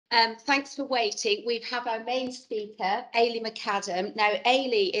Thanks for waiting. We have our main speaker, Ailie MacAdam. Now,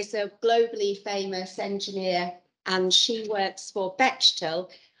 Ailie is a globally famous engineer and she works for Bechtel,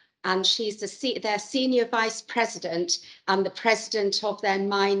 and she's their senior vice president and the president of their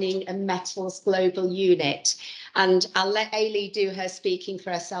mining and metals global unit. And I'll let Ailie do her speaking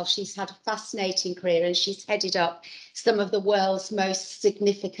for herself. She's had a fascinating career and she's headed up some of the world's most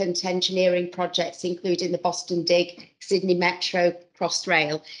significant engineering projects, including the Boston Dig, Sydney Metro,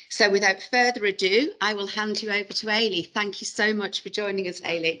 Crossrail. So without further ado, I will hand you over to Ailie. Thank you so much for joining us,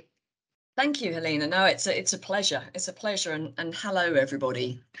 Ailie. Thank you, Helena. No, it's a pleasure. It's a pleasure. And hello,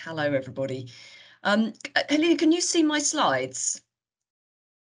 everybody. Hello, everybody. Helena, can you see my slides?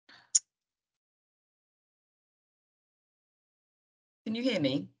 Can you hear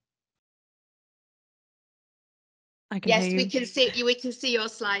me? Yes, we can see you. We can see your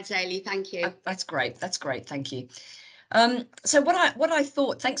slides, Ailie. Thank you. That's great. That's great. Thank you. So what I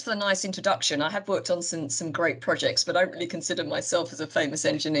thought, thanks for the nice introduction. I have worked on some great projects, but I don't really consider myself as a famous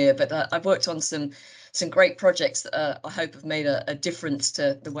engineer. But I've worked on some great projects that I hope have made a difference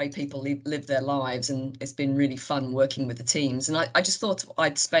to the way people live their lives, and it's been really fun working with the teams. And I just thought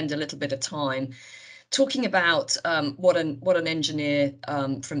I'd spend a little bit of time talking about what an engineer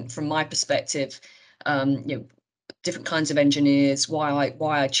from my perspective, different kinds of engineers, why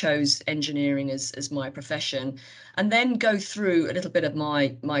I chose engineering as my profession, and then go through a little bit of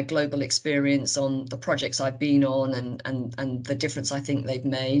my global experience on the projects I've been on and the difference I think they've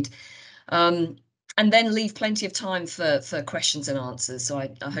made, and then leave plenty of time for questions and answers. So I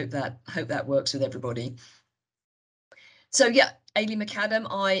hope that works with everybody. So yeah, Ailie MacAdam,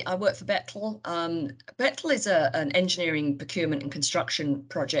 I work for Bechtel. Bechtel is an engineering procurement and construction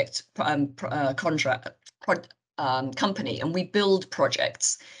project company, and we build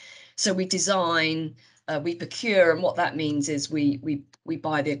projects. So we design, we procure, and what that means is we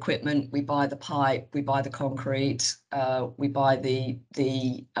buy the equipment, we buy the pipe, we buy the concrete, we buy the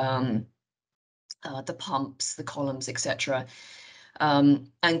pumps, the columns, etc.,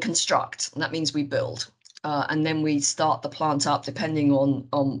 and construct. And that means we build, and then we start the plant up depending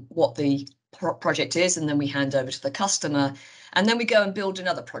on what the project is, and then we hand over to the customer, and then we go and build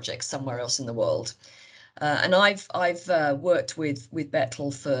another project somewhere else in the world. And I've worked with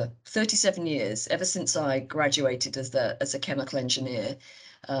Bechtel for 37 years, ever since I graduated as a chemical engineer.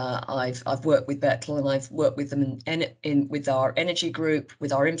 I've worked with Bechtel, and I've worked with them with our energy group,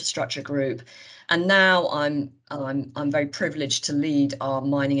 with our infrastructure group, and now I'm very privileged to lead our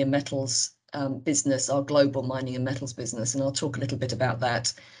mining and metals business, our global mining and metals business, and I'll talk a little bit about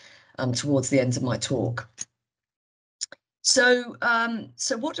that towards the end of my talk. So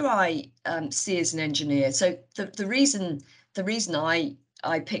what do I see as an engineer? So the reason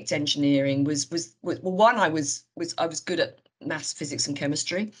I picked engineering was well, one, I was good at maths, physics, and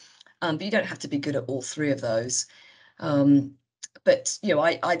chemistry, but you don't have to be good at all three of those. But you know,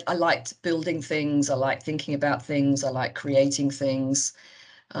 I liked building things, I like thinking about things, I like creating things.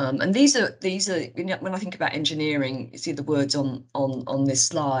 And these are you know, when I think about engineering, you see the words on this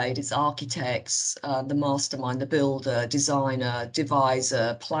slide. It's architects, the mastermind, the builder, designer,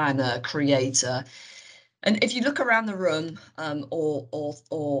 deviser, planner, creator. And if you look around the room,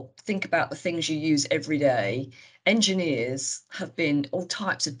 or think about the things you use every day, engineers have been, all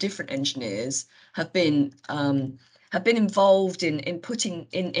types of different engineers have been involved in putting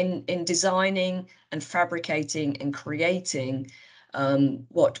in designing and fabricating and creating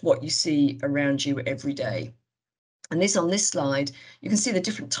what you see around you every day. And on this slide, you can see the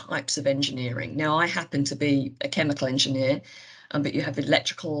different types of engineering. Now, I happen to be a chemical engineer, but you have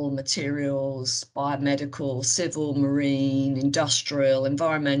electrical, materials, biomedical, civil, marine, industrial,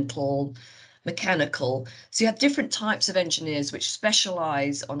 environmental, mechanical. So you have different types of engineers which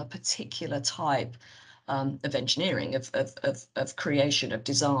specialize on a particular type of engineering, of creation, of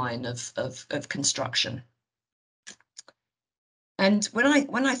design, of construction. And when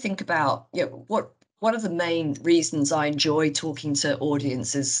I think about, you know, what are the main reasons I enjoy talking to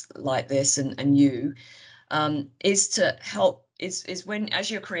audiences like this and you, is to help, is when,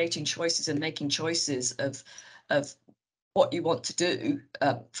 as you're creating choices and making choices of what you want to do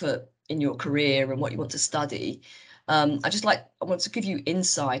in your career and what you want to study, I want to give you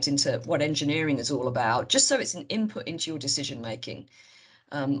insight into what engineering is all about, just so it's an input into your decision making.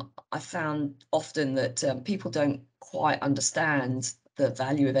 I found often that people don't quite understand the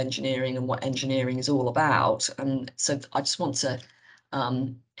value of engineering and what engineering is all about, and so I just want to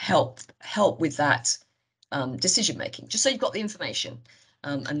help with that decision making, just so you've got the information,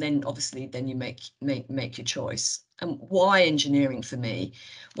 and then obviously then you make your choice. And why engineering for me?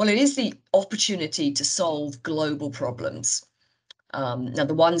 Well, it is the opportunity to solve global problems. Now,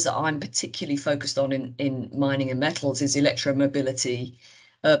 the ones that I'm particularly focused on in mining and metals is electromobility,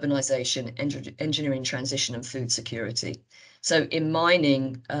 urbanisation, engineering transition, and food security. So in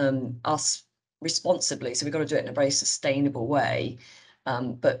mining, us responsibly, so we've got to do it in a very sustainable way,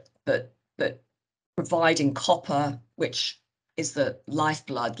 but providing copper, which is the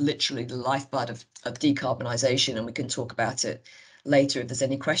lifeblood, literally the lifeblood of decarbonisation, and we can talk about it later if there's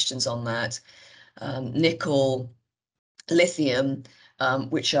any questions on that. Nickel, lithium,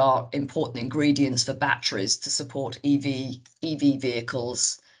 which are important ingredients for batteries to support EV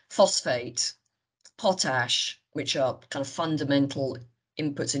vehicles, phosphate, potash, which are kind of fundamental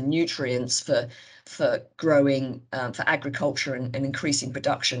inputs and nutrients for growing, for agriculture and increasing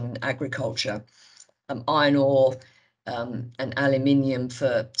production in agriculture, iron ore, and aluminium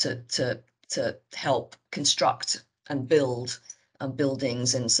to help construct and build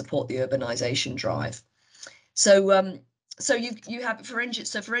buildings and support the urbanization drive. So so you have for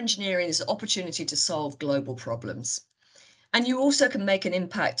engineering is an opportunity to solve global problems. And you also can make an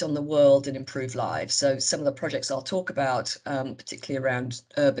impact on the world and improve lives. So some of the projects I'll talk about, particularly around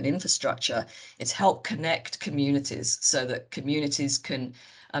urban infrastructure, is help connect communities so that communities can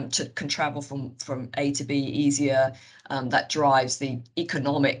travel from A to B easier. That drives the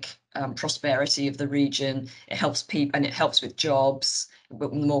economic prosperity of the region. It helps people and it helps with jobs.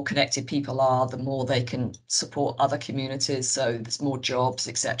 But the more connected people are, the more they can support other communities. So there's more jobs,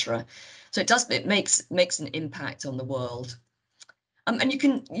 etc. So it makes an impact on the world. And you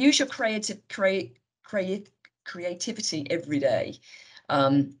can use your creativity every day.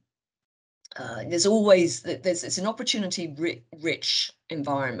 It's an opportunity rich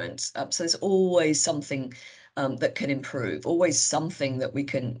environment. So there's always something that can improve, always something that we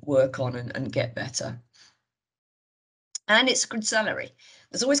can work on and get better. And it's a good salary.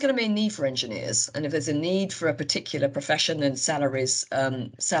 There's always going to be a need for engineers, and if there's a need for a particular profession, then salaries are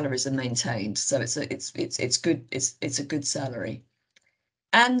maintained. So it's a good salary.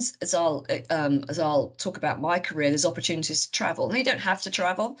 And as I'll talk about my career, there's opportunities to travel. And you don't have to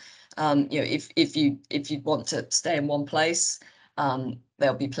travel. If you want to stay in one place,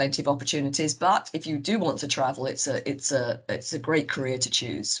 there'll be plenty of opportunities. But if you do want to travel, it's a great career to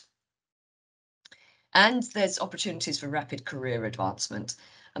choose. And there's opportunities for rapid career advancement.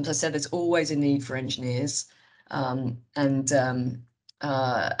 As I said, there's always a need for engineers, and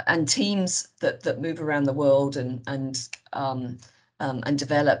teams that move around the world and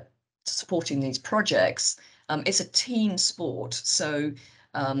develop supporting these projects. It's a team sport, so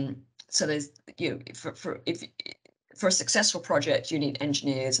there's for a successful project you need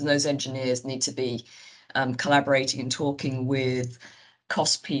engineers, and those engineers need to be collaborating and talking with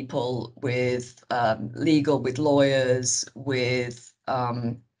cost people, with legal, with lawyers, with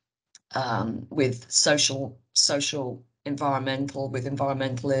social environmental, with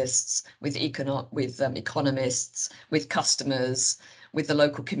environmentalists, with economists, with customers, with the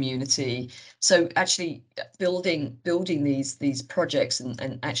local community. So actually building these projects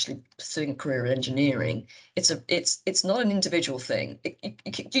and actually pursuing a career in engineering, it's not an individual thing.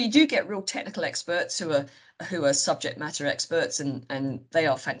 You do get real technical experts who are subject matter experts, and they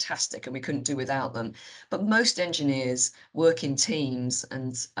are fantastic, and we couldn't do without them. But most engineers work in teams,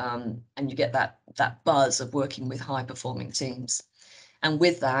 and you get that buzz of working with high performing teams, and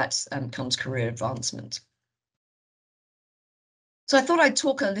with that comes career advancement. So I thought I'd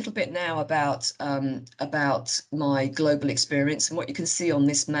talk a little bit now about my global experience, and what you can see on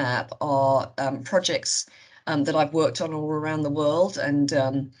this map are projects that I've worked on all around the world, and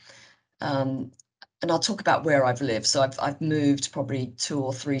I'll talk about where I've lived. So I've moved probably 2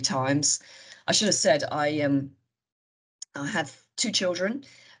 or 3 times. I should have said I have 2 children,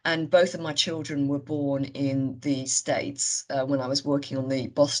 and both of my children were born in the States when I was working on the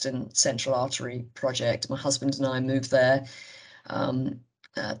Boston Central Artery project. My husband and I moved there.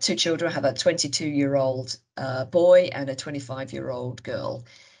 2 children. I have a 22-year-old boy and a 25-year-old girl.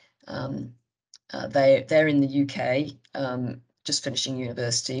 They're in the UK, just finishing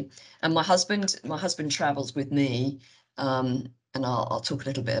university, and my husband travels with me, and I'll talk a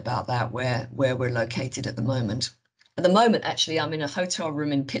little bit about that, where we're located at the moment. At the moment, actually, I'm in a hotel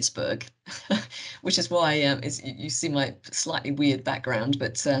room in Pittsburgh, which is why you see my slightly weird background,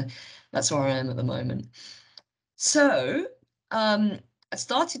 but that's where I am at the moment. So I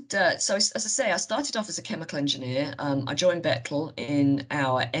started, so as I say, I started off as a chemical engineer. I joined Bechtel in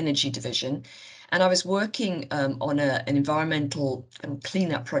our energy division, and I was working on an environmental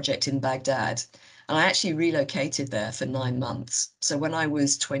cleanup project in Baghdad. And I actually relocated there for 9 months. So when I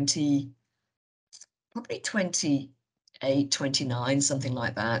was probably 28, 29, something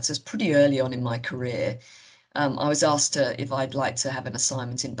like that. So it's pretty early on in my career. I was asked if I'd like to have an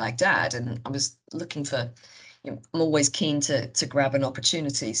assignment in Baghdad, and I was looking for, I'm always keen to grab an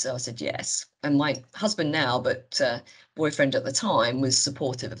opportunity, so I said yes. And my husband now, but boyfriend at the time, was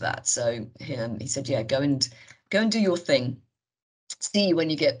supportive of that. So he said, yeah, go and do your thing. See you when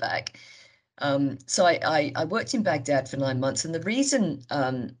you get back. So I worked in Baghdad for 9 months, and the reason,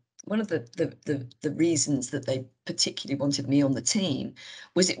 one of the reasons that they particularly wanted me on the team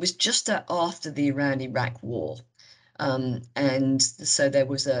was it was just after the Iran-Iraq war. And so there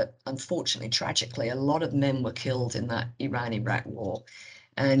was unfortunately, tragically, a lot of men were killed in that Iran-Iraq war,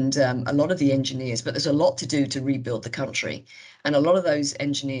 and a lot of the engineers, but there's a lot to do to rebuild the country. And a lot of those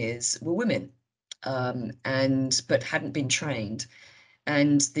engineers were women, but hadn't been trained.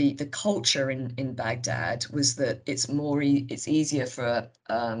 And the culture in Baghdad was that it's easier for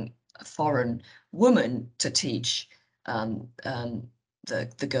a foreign woman to teach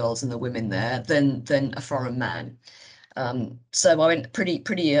the girls and the women there than a foreign man. So I went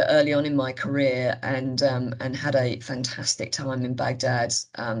pretty early on in my career, and had a fantastic time in Baghdad.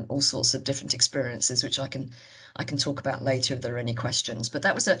 All sorts of different experiences, which I can talk about later if there are any questions. But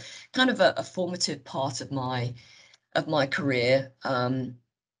that was a kind of a formative part of my career.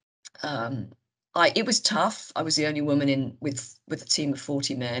 It was tough. I was the only woman with a team of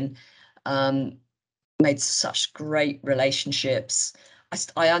 40 men. Made such great relationships.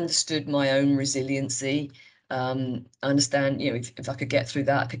 I understood my own resiliency. I understand, if I could get through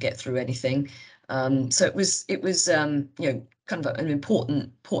that, I could get through anything. So it was kind of an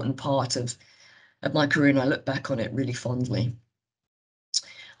important part of my career, and I look back on it really fondly.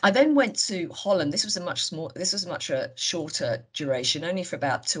 I then went to Holland. This was a much shorter duration, only for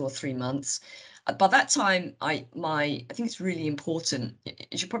about 2 or 3 months. By that time, I think it's really important,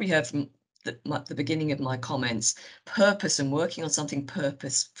 as you probably heard from the beginning of my comments, purpose and working on something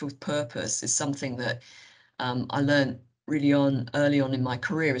with purpose is something that I learned really early on in my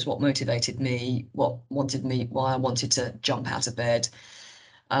career, is what motivated me, why I wanted to jump out of bed.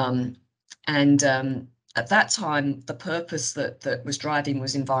 At that time, the purpose that was driving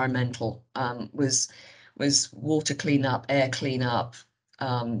was environmental, was water cleanup, air cleanup,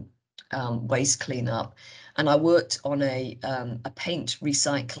 waste cleanup. And I worked on a paint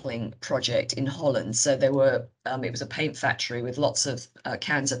recycling project in Holland. So there were it was a paint factory with lots of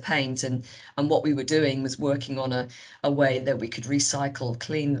cans of paint, and what we were doing was working on a way that we could recycle,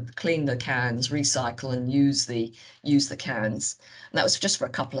 clean the cans, recycle, and use the cans. And that was just for a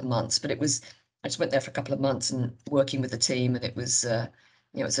couple of months, but I just went there for a couple of months and working with the team, and it was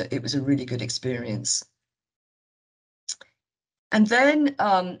it was a really good experience. And then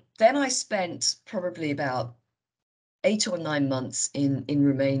I spent probably about 8 or 9 months in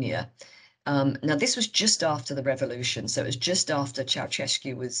Romania. Now this was just after the revolution, so it was just after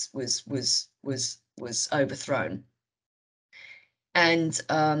Ceausescu was overthrown, and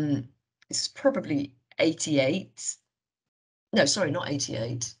it's probably 88. No, sorry, not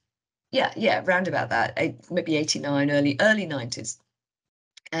 88. Yeah, round about that, maybe 89, early 90s.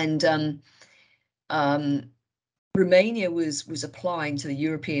 And Romania was applying to the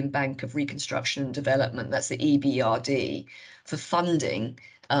European Bank of Reconstruction and Development, that's the EBRD, for funding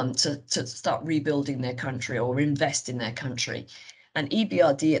to start rebuilding their country or invest in their country. And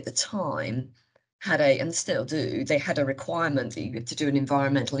EBRD at the time and still do, they had a requirement that you had to do an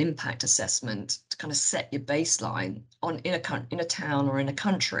environmental impact assessment to kind of set your baseline in a town or in a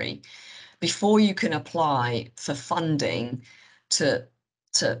country before you can apply for funding to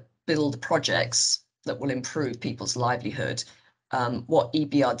build projects that will improve people's livelihood. What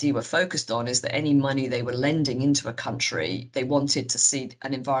EBRD were focused on is that any money they were lending into a country, they wanted to see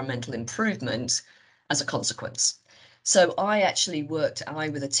an environmental improvement as a consequence. So I actually with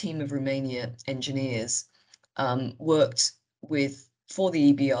a team of Romania engineers, worked for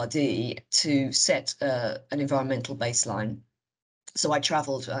the EBRD to set an environmental baseline. So I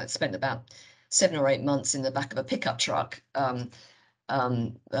traveled, spent about 7 or 8 months in the back of a pickup truck,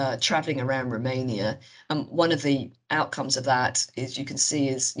 traveling around Romania. One of the outcomes of that is, you can see,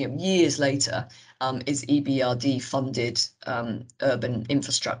 is years later, is EBRD funded urban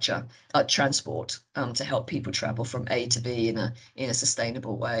infrastructure, transport, to help people travel from A to B in a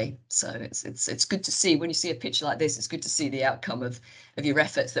sustainable way. So it's good to see when you see a picture like this. It's good to see the outcome of your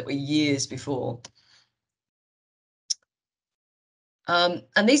efforts that were years before.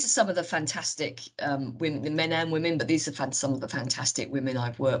 And these are some of the fantastic women, the men and women, but these are some of the fantastic women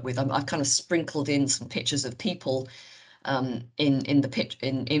I've worked with. I've kind of sprinkled in some pictures of people in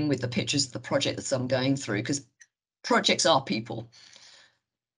with the pictures of the project that I'm going through, because projects are people.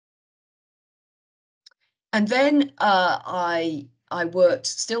 And then I I worked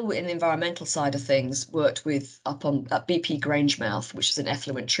still in the environmental side of things, worked with up on at BP Grangemouth, which is an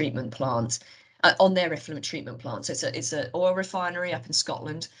effluent treatment plant, on their effluent treatment plant. So it's a oil refinery up in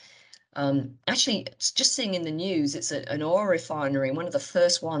Scotland. Actually, just seeing in the news, it's an oil refinery, one of the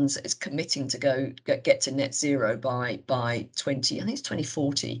first ones that is committing to get to net zero by 20, I think it's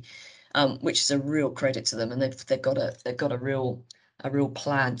 2040, which is a real credit to them, and they've got a real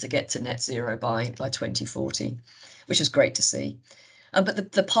plan to get to net zero by 2040, which is great to see.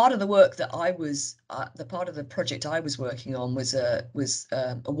 But the part of the work that the part of the project I was working on was a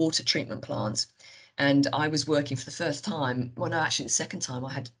water treatment plant. And I was working for the first time, well, no, actually the second time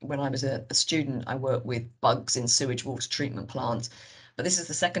when I was a student, I worked with bugs in sewage water treatment plants. But this is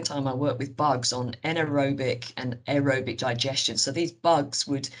the second time I worked with bugs on anaerobic and aerobic digestion. So these bugs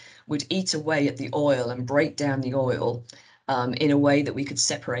would eat away at the oil and break down the oil in a way that we could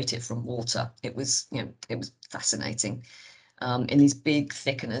separate it from water. It was fascinating in these big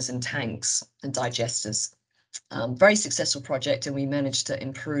thickeners and tanks and digesters. Very successful project, and we managed to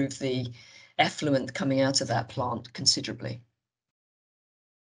improve the effluent coming out of that plant considerably.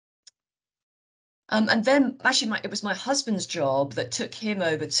 And then actually it was my husband's job that took him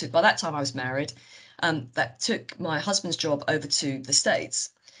over to, by that time I was married, that took my husband's job over to the States.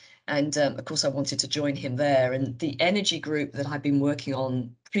 And of course I wanted to join him there. And the energy group that I'd been working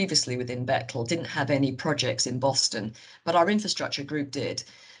on previously within Bechtel didn't have any projects in Boston, but our infrastructure group did.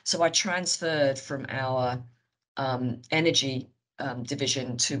 So I transferred from our energy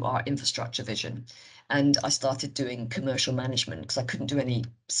division to our infrastructure division, and I started doing commercial management because I couldn't do any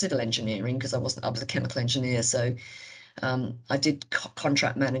civil engineering because I was a chemical engineer. So I did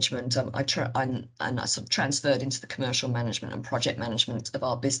contract management. And I sort of transferred into the commercial management and project management of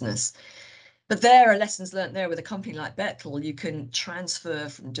our business. But there are lessons learned there with a company like Bechtel. You can transfer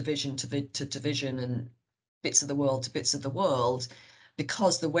from division to division and bits of the world to bits of the world,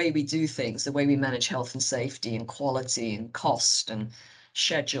 because the way we do things, the way we manage health and safety and quality and cost and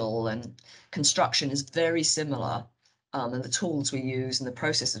schedule and construction is very similar. And the tools we use and the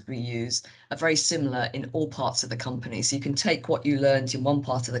processes we use are very similar in all parts of the company. So you can take what you learned in one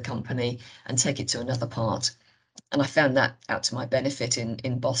part of the company and take it to another part. And I found that out to my benefit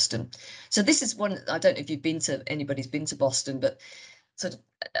in Boston. So this is one, I don't know if anybody's been to Boston, but sort of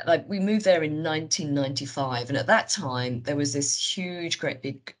like we moved there in 1995, and at that time there was this huge, great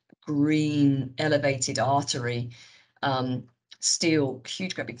big green elevated artery,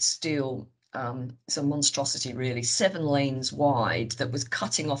 huge, great big steel. It's a monstrosity, really, 7 lanes wide, that was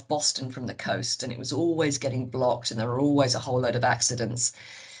cutting off Boston from the coast, and it was always getting blocked, and there were always a whole load of accidents.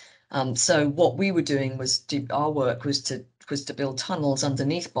 So what we were doing was our work was to build tunnels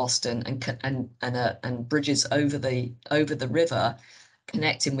underneath Boston and bridges over the river,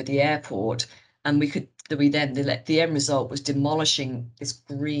 connecting with the airport. And the end result was demolishing this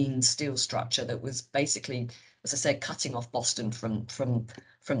green steel structure that was basically, as I said, cutting off Boston from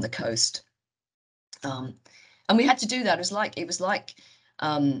the coast. And we had to do that. It was like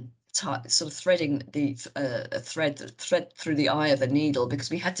sort of threading the thread through the eye of the needle, because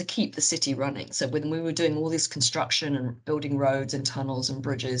we had to keep the city running. So when we were doing all this construction and building roads and tunnels and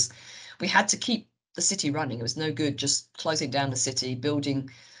bridges, we had to keep the city running. It was no good just closing down the city, building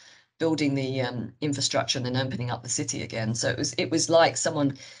the infrastructure and then opening up the city again. So it was like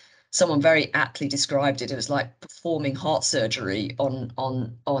someone very aptly described it. It was like performing heart surgery on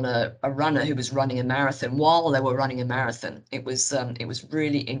a runner who was running a marathon while they were running a marathon. It was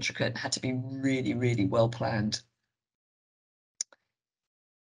really intricate, had to be really, really well planned.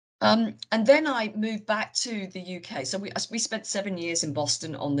 And then I moved back to the UK. So we spent 7 years in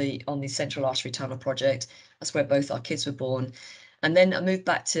Boston on the Central Artery Tunnel project. That's where both our kids were born. And then I moved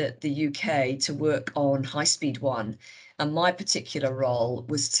back to the UK to work on High Speed 1. And my particular role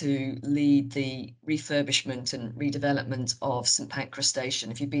was to lead the refurbishment and redevelopment of St Pancras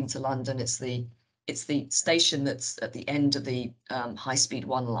Station. If you've been to London, it's the station that's at the end of the High Speed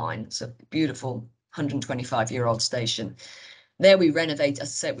 1 line. It's a beautiful 125-year-old station. There we renovated, as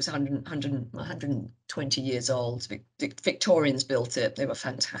I said, it was 120 years old. The Victorians built it. They were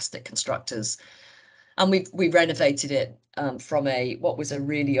fantastic constructors. And we renovated it from what was a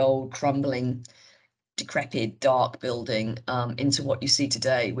really old, crumbling, decrepit, dark building into what you see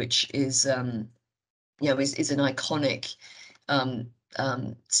today, which is an iconic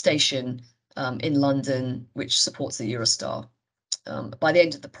station in London, which supports the Eurostar. By the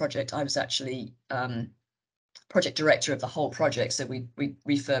end of the project, I was actually project director of the whole project. So we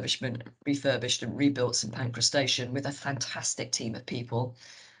refurbished and rebuilt St Pancras Station with a fantastic team of people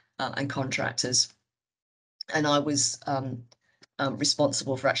and contractors. And I was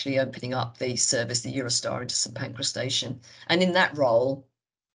responsible for actually opening up the service, the Eurostar, into St Pancras Station. And in that role,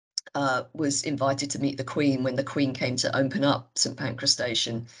 was invited to meet the Queen when the Queen came to open up St Pancras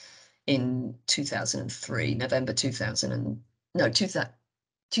Station in 2003, November 2000, no,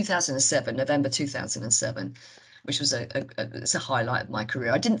 2007, November 2007, which was it's a highlight of my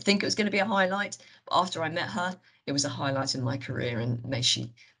career. I didn't think it was going to be a highlight, but after I met her, it was a highlight in my career, and may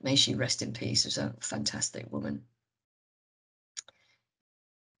she rest in peace. She was a fantastic woman.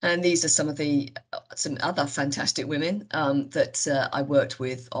 And these are some of the some other fantastic women that I worked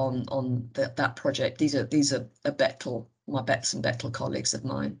with on that project. These are Bechtel, my Bechtel colleagues of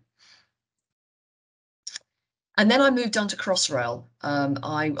mine. And then I moved on to Crossrail.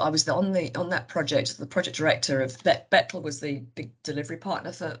 I was on that project. The project director of Bechtel was the big delivery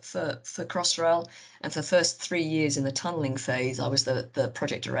partner for Crossrail, and for the first 3 years in the tunnelling phase, I was the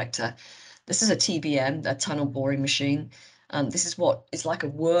project director. This is a TBM, a tunnel boring machine. This is what is like a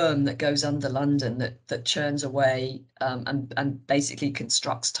worm that goes under London that churns away and basically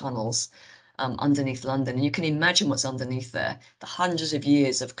constructs tunnels underneath London. And you can imagine what's underneath there, the hundreds of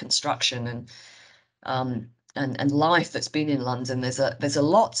years of construction and life that's been in London. There's a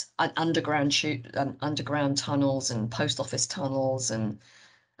lot underground underground tunnels and post office tunnels and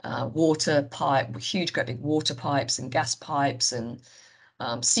water pipe, huge great big water pipes and gas pipes and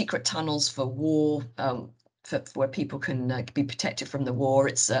secret tunnels for war, for where people can be protected from the war.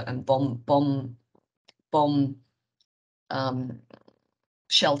 It's and bomb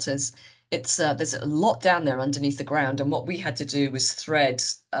shelters. It's there's a lot down there underneath the ground, and what we had to do was thread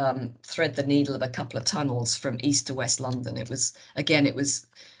the needle of a couple of tunnels from east to west London. It was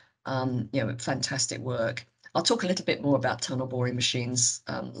you know, fantastic work. I'll talk a little bit more about tunnel boring machines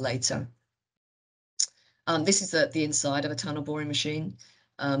later. This is the inside of a tunnel boring machine.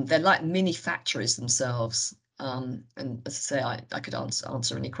 They're like mini factories themselves. And as I say, I could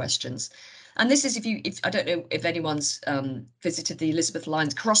answer any questions. And this is if I don't know if anyone's visited the Elizabeth line.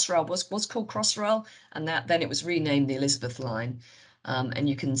 Crossrail was called Crossrail, and then it was renamed the Elizabeth line. And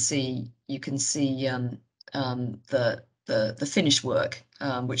you can see the finished work,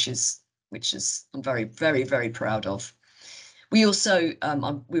 which I'm very proud of. We also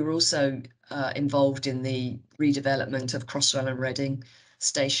we were also involved in the redevelopment of Crossrail and Reading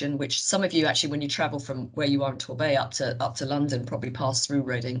station, which some of you actually, when you travel from where you are in Torbay up to London, probably pass through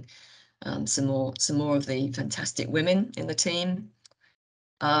Reading. Some more of the fantastic women in the team.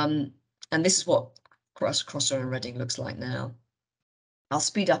 And this is what Crossrail and Reading looks like now. I'll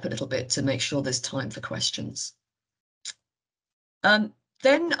speed up a little bit to make sure there's time for questions.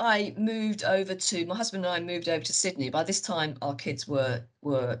 Then I moved over to, my husband and I moved over to Sydney. By this time, our kids were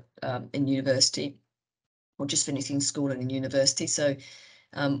in university, or just finishing school and in university. So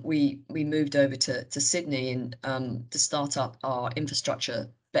we moved over to Sydney and to start up our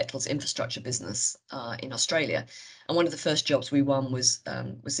Bechtel's infrastructure business in Australia. And one of the first jobs we won was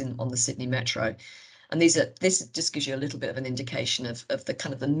on the Sydney Metro. And this just gives you a little bit of an indication of the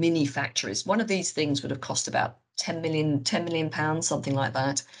kind of the mini factories. One of these things would have cost about 10 million pounds, something like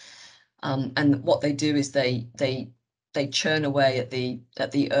that. And what they do is they churn away at the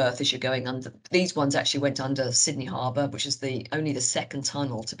earth as you're going under. These ones actually went under Sydney Harbour, which is only the second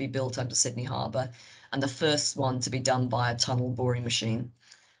tunnel to be built under Sydney Harbour, and the first one to be done by a tunnel boring machine.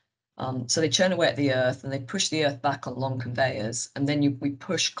 So they churn away at the earth and they push the earth back on long conveyors, and then we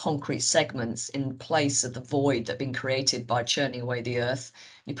push concrete segments in place of the void that had been created by churning away the earth.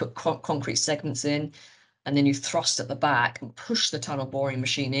 You put concrete segments in, and then you thrust at the back and push the tunnel boring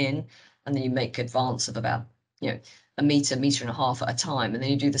machine in, and then you make advance of about, you know, a meter and a half at a time, and then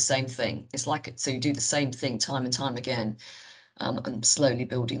you do the same thing. It's like it, so you do the same thing time and time again, and slowly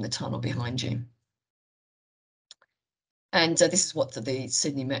building the tunnel behind you. And this is what the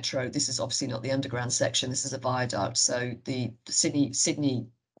Sydney Metro. This is obviously not the underground section. This is a viaduct. So the Sydney,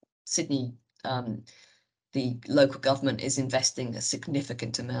 the local government is investing a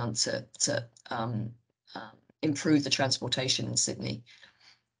significant amount to improve the transportation in Sydney.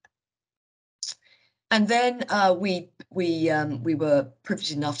 And then we were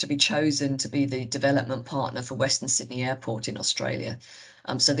privileged enough to be chosen to be the development partner for Western Sydney Airport in Australia.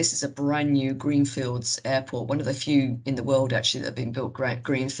 So this is a brand new greenfields airport, one of the few in the world actually that have been built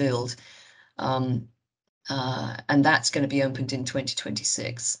greenfield. And that's going to be opened in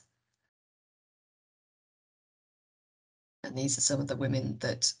 2026. And these are some of the women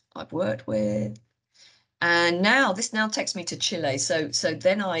that I've worked with. And this now takes me to Chile. So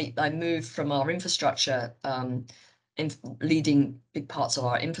then I moved from our infrastructure, in leading big parts of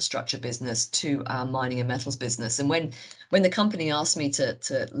our infrastructure business, to our mining and metals business. And when the company asked me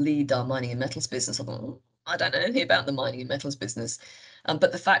to lead our mining and metals business, I thought, I don't know anything about the mining and metals business.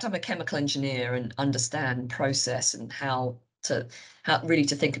 But the fact I'm a chemical engineer and understand process and how really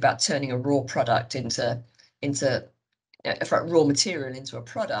to think about turning a raw product into raw material into a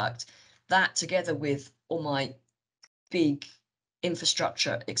product, that together with all my big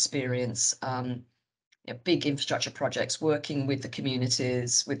infrastructure experience, big infrastructure projects, working with the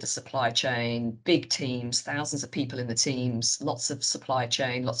communities, with the supply chain, big teams, thousands of people in the teams, lots of supply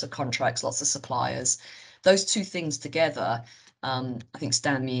chain, lots of contracts, lots of suppliers. Those two things together, I think,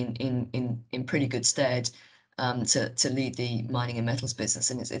 stand me in pretty good stead to lead the mining and metals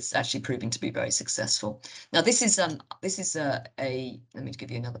business, and it's actually proving to be very successful. Now, this is a let me give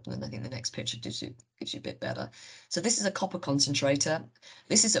you another. I think the next picture gives you a bit better. So this is a copper concentrator.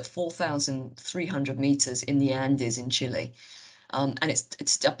 This is at 4,300 meters in the Andes in Chile. And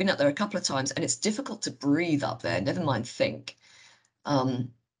I've been up there a couple of times, and it's difficult to breathe up there, never mind think.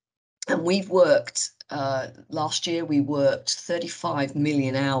 And we've worked, last year we worked 35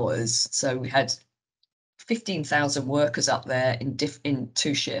 million hours. So we had 15,000 workers up there in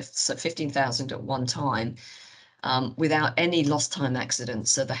 2 shifts, so 15,000 at one time, without any lost time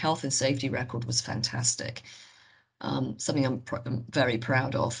accidents. So the health and safety record was fantastic. Something I'm very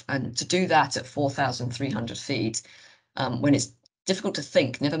proud of. And to do that at 4,300 feet, when it's difficult to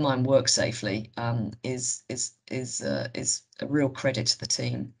think, never mind work safely, is a real credit to the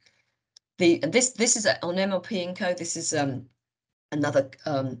team. This is on MLP & Co. This is another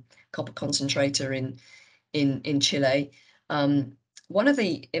copper concentrator in Chile.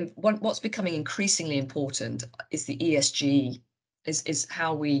 What's becoming increasingly important is the ESG. Is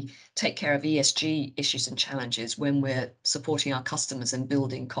how we take care of ESG issues and challenges when we're supporting our customers and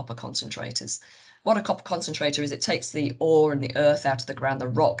building copper concentrators. What a copper concentrator is, it takes the ore and the earth out of the ground, the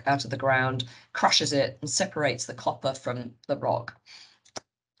rock out of the ground, crushes it and separates the copper from the rock,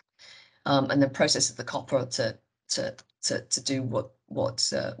 and then processes the copper to do what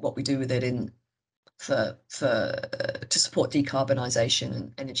we do with it to support decarbonisation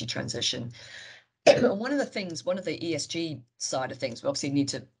and energy transition. One of the ESG side of things, we obviously need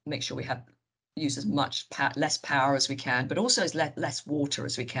to make sure we use as much less power as we can, but also as less water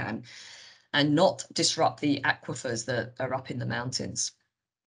as we can, and not disrupt the aquifers that are up in the mountains.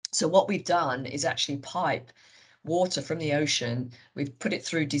 So what we've done is actually pipe water from the ocean. We've put it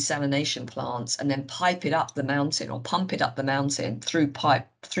through desalination plants and then pipe it up the mountain, or pump it up the mountain through pipe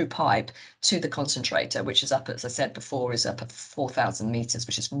to the concentrator, which is up, as I said before, is up at 4,000 meters,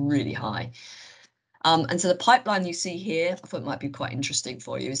 which is really high. And so the pipeline you see here, I thought it might be quite interesting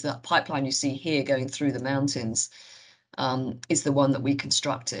for you, is that pipeline you see here going through the mountains is the one that we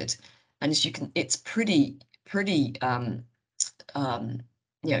constructed. And as you can, it's pretty,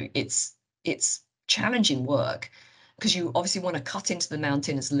 it's challenging work, because you obviously want to cut into the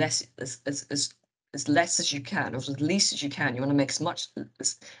mountain as less as you can, or as least as you can. You want to make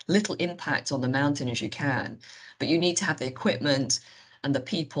as little impact on the mountain as you can, but you need to have the equipment and the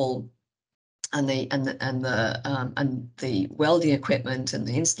people and the welding equipment and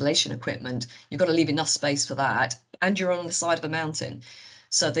the installation equipment. You've got to leave enough space for that, and you're on the side of a mountain.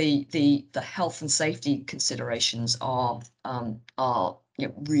 So the health and safety considerations are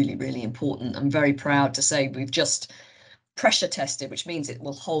really, really important. I'm very proud to say we've just pressure tested, which means it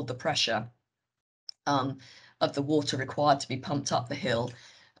will hold the pressure of the water required to be pumped up the hill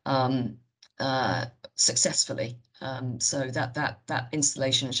successfully. So that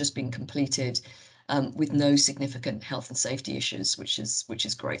installation has just been completed with no significant health and safety issues, which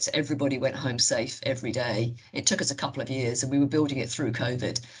is great. So everybody went home safe every day. It took us a couple of years, and we were building it through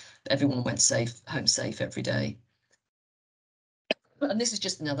COVID. But everyone went home safe every day. And this is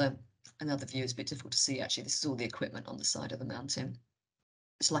just another view. It's a bit difficult to see, actually. This is all the equipment on the side of the mountain.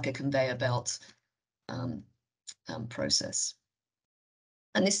 It's like a conveyor belt process.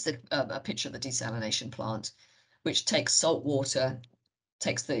 And this is a picture of the desalination plant, which takes salt water,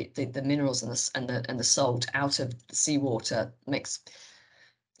 takes the minerals and the salt out of the seawater.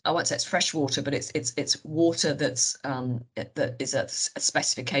 I won't say it's fresh water, but it's water that is a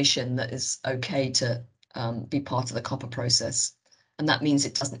specification that is okay to be part of the copper process, and that means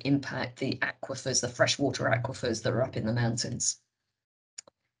it doesn't impact the aquifers, the freshwater aquifers that are up in the mountains.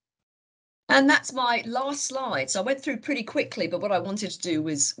 And that's my last slide. So I went through pretty quickly, but what I wanted to do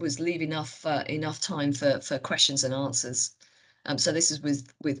was leave enough time for questions and answers. So this is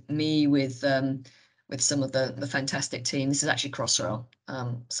with me, with some of the fantastic team. This is actually Crossrail.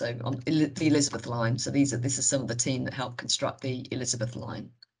 So on the Elizabeth line. So this is some of the team that helped construct the Elizabeth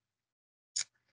line.